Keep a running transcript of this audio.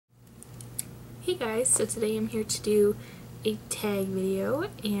Hey guys, so today I'm here to do a tag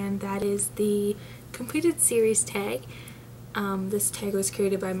video, and that is the completed series tag. This tag was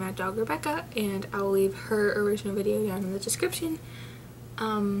created by MadDogRebecca, and I'll leave her original video down in the description.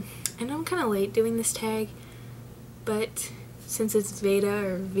 I know I'm kind of late doing this tag, but since it's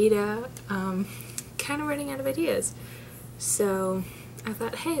Vita, kind of running out of ideas. So I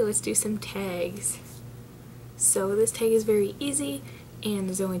thought, hey, let's do some tags. So this tag is very easy, and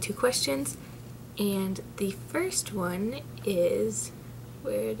there's only 2 questions. And the first one is,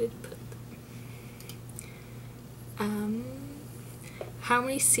 where did I put them? How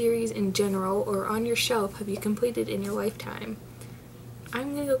many series in general or on your shelf have you completed in your lifetime?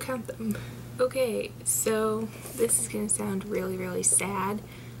 I'm gonna go count them. Okay, so this is gonna sound really sad,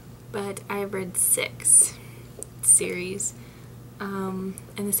 but I've read 6 series. And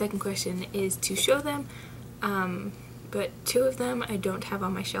the second question is to show them, but 2 of them I don't have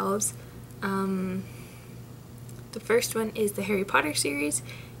on my shelves. The first one is the Harry Potter series,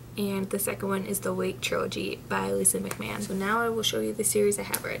 and the second one is the Wake trilogy by Lisa McMahon. So now I will show you the series I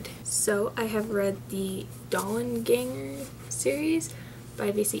have read. So I have read the Dollenganger series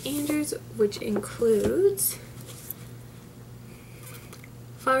by V.C. Andrews, which includes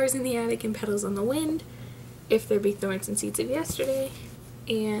Flowers in the Attic and Petals on the Wind, If There Be Thorns and Seeds of Yesterday,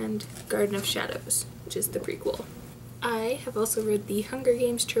 and Garden of Shadows, which is the prequel. I have also read the Hunger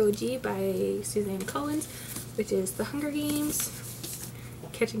Games trilogy by Suzanne Collins, which is The Hunger Games,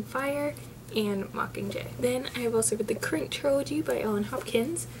 Catching Fire, and Mockingjay. Then I have also read the Crink trilogy by Ellen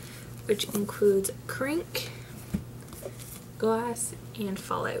Hopkins, which includes Crink, Glass, and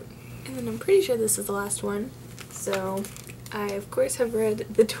Fallout. And then I'm pretty sure this is the last one. So I of course have read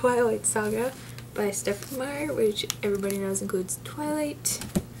the Twilight Saga by Stephanie Meyer, which everybody knows includes Twilight,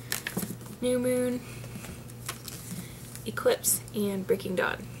 New Moon, Eclipse, and Breaking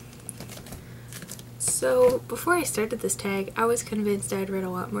Dawn. So before I started this tag, I was convinced I'd read a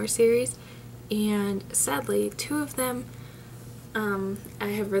lot more series, and sadly 2 of them I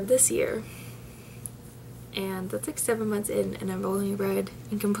have read this year, and that's like 7 months in, and I've only read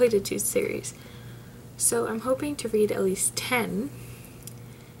and completed 2 series. So I'm hoping to read at least 10,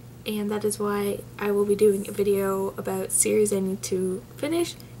 and that is why I will be doing a video about series I need to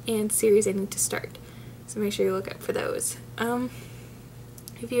finish and series I need to start. So make sure you look out for those.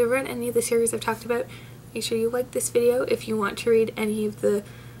 If you have read any of the series I've talked about, make sure you like this video. If you want to read any of the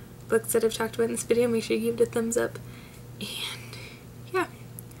books that I've talked about in this video, make sure you give it a thumbs up. And yeah.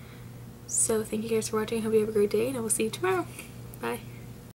 So thank you guys for watching. I hope you have a great day, and I will see you tomorrow. Bye.